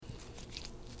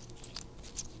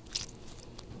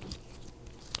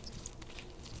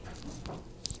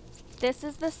This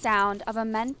is the sound of a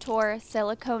Mentor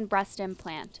silicone breast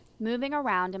implant moving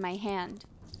around in my hand.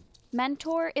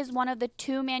 Mentor is one of the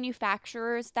 2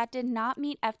 manufacturers that did not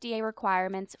meet FDA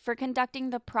requirements for conducting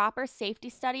the proper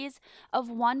safety studies of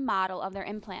one model of their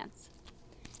implants.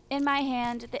 In my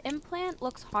hand, the implant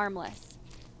looks harmless,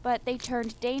 but they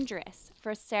turned dangerous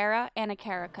for Sarah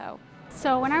Anacarico.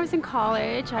 So when I was in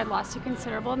college, I lost a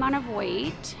considerable amount of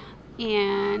weight,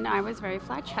 and I was very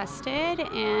flat-chested,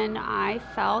 and I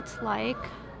felt like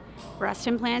breast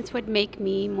implants would make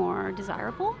me more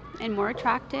desirable and more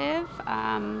attractive.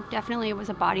 Definitely it was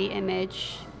a body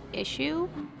image issue.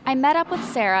 I met up with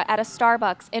Sarah at a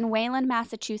Starbucks in Wayland,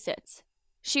 Massachusetts.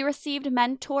 She received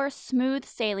Mentor smooth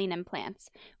saline implants,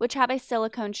 which have a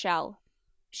silicone shell.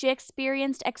 She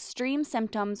experienced extreme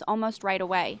symptoms almost right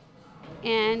away.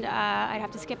 And I'd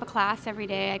have to skip a class every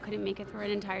day. I couldn't make it through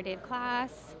an entire day of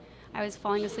class. I was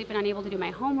falling asleep and unable to do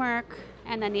my homework.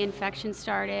 And then the infection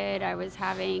started. I was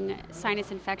having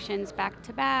sinus infections back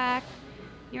to back,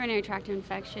 urinary tract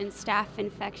infections, staph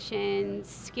infections,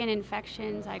 skin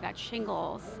infections. I got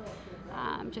shingles,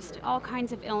 just all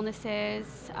kinds of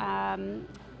illnesses.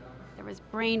 There was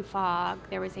brain fog.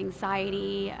 There was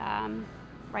anxiety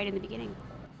right in the beginning.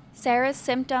 Sarah's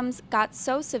symptoms got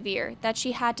so severe that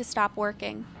she had to stop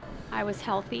working. I was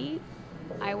healthy.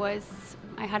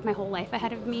 I had my whole life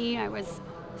ahead of me. I was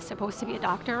supposed to be a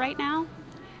doctor right now,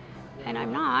 and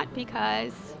I'm not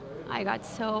because I got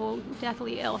so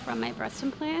deathly ill from my breast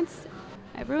implants.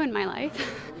 I ruined my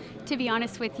life, to be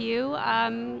honest with you.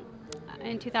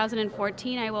 In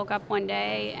 2014, I woke up one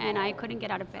day and I couldn't get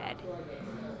out of bed.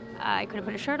 I couldn't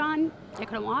put a shirt on. I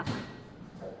couldn't walk.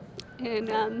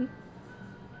 And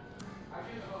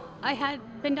I had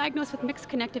been diagnosed with mixed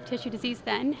connective tissue disease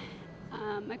then.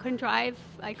 I couldn't drive.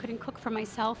 I couldn't cook for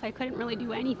myself. I couldn't really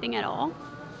do anything at all.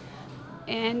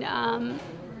 And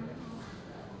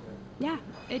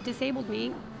it disabled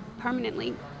me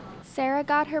permanently. Sarah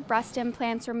got her breast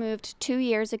implants removed 2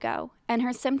 years ago, and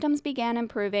her symptoms began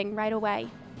improving right away.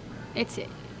 It's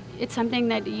something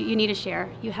that you need to share.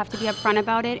 You have to be upfront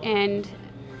about it, and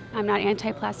I'm not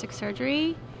anti-plastic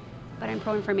surgery, but I'm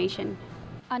pro-information.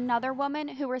 Another woman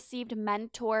who received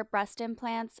Mentor breast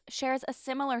implants shares a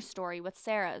similar story with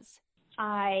Sarah's.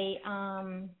 I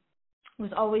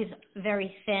was always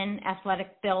very thin,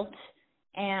 athletic built,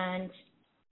 and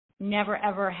never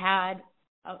ever had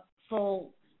a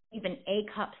full, even A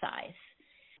cup size.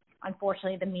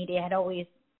 Unfortunately, the media had always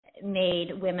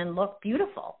made women look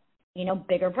beautiful,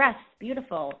 bigger breasts,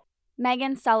 beautiful.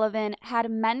 Megan Sullivan had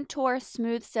Mentor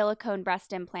smooth silicone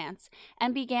breast implants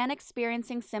and began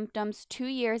experiencing symptoms 2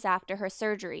 years after her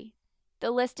surgery.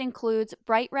 The list includes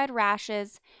bright red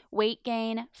rashes, weight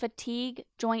gain, fatigue,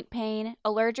 joint pain,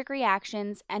 allergic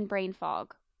reactions, and brain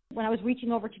fog. When I was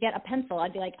reaching over to get a pencil,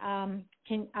 I'd be like,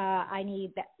 I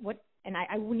need that, what? And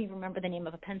I wouldn't even remember the name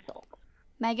of a pencil.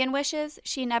 Megan wishes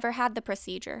she never had the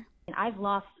procedure. And I've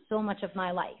lost so much of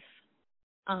my life.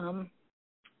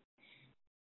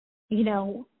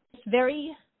 It's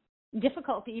very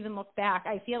difficult to even look back.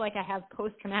 I feel like I have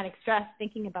post-traumatic stress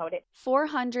thinking about it.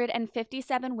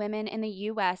 457 women in the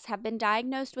U.S. have been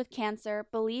diagnosed with cancer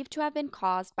believed to have been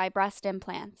caused by breast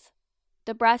implants.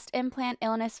 The Breast Implant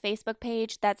Illness Facebook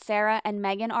page that Sarah and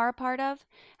Megan are a part of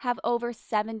have over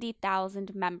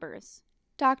 70,000 members.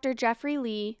 Dr. Jeffrey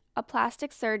Lee, a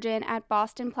plastic surgeon at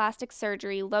Boston Plastic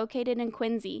Surgery located in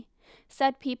Quincy,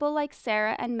 said people like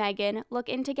Sarah and Megan look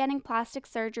into getting plastic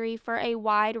surgery for a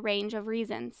wide range of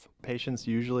reasons. Patients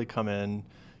usually come in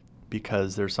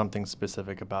because there's something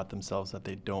specific about themselves that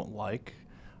they don't like,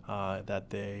 that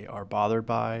they are bothered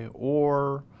by,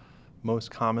 or most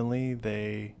commonly,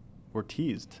 they were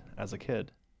teased as a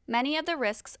kid. Many of the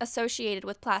risks associated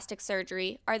with plastic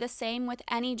surgery are the same with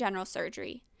any general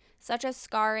surgery, such as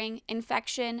scarring,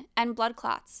 infection, and blood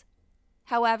clots.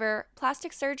 However,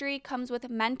 plastic surgery comes with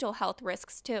mental health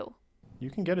risks too. You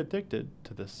can get addicted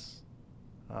to this.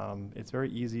 It's very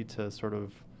easy to sort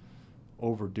of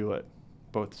overdo it,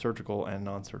 both surgical and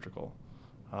non-surgical.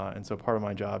 And so part of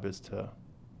my job is to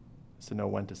know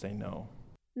when to say no.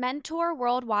 Mentor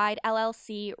Worldwide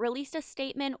LLC released a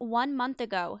statement 1 month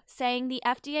ago saying the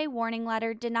FDA warning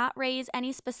letter did not raise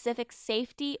any specific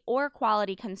safety or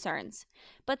quality concerns,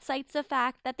 but cites the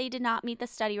fact that they did not meet the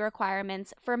study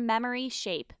requirements for memory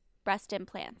shape breast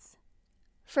implants.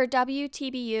 For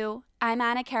WTBU, I'm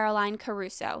Anna Caroline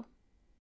Caruso.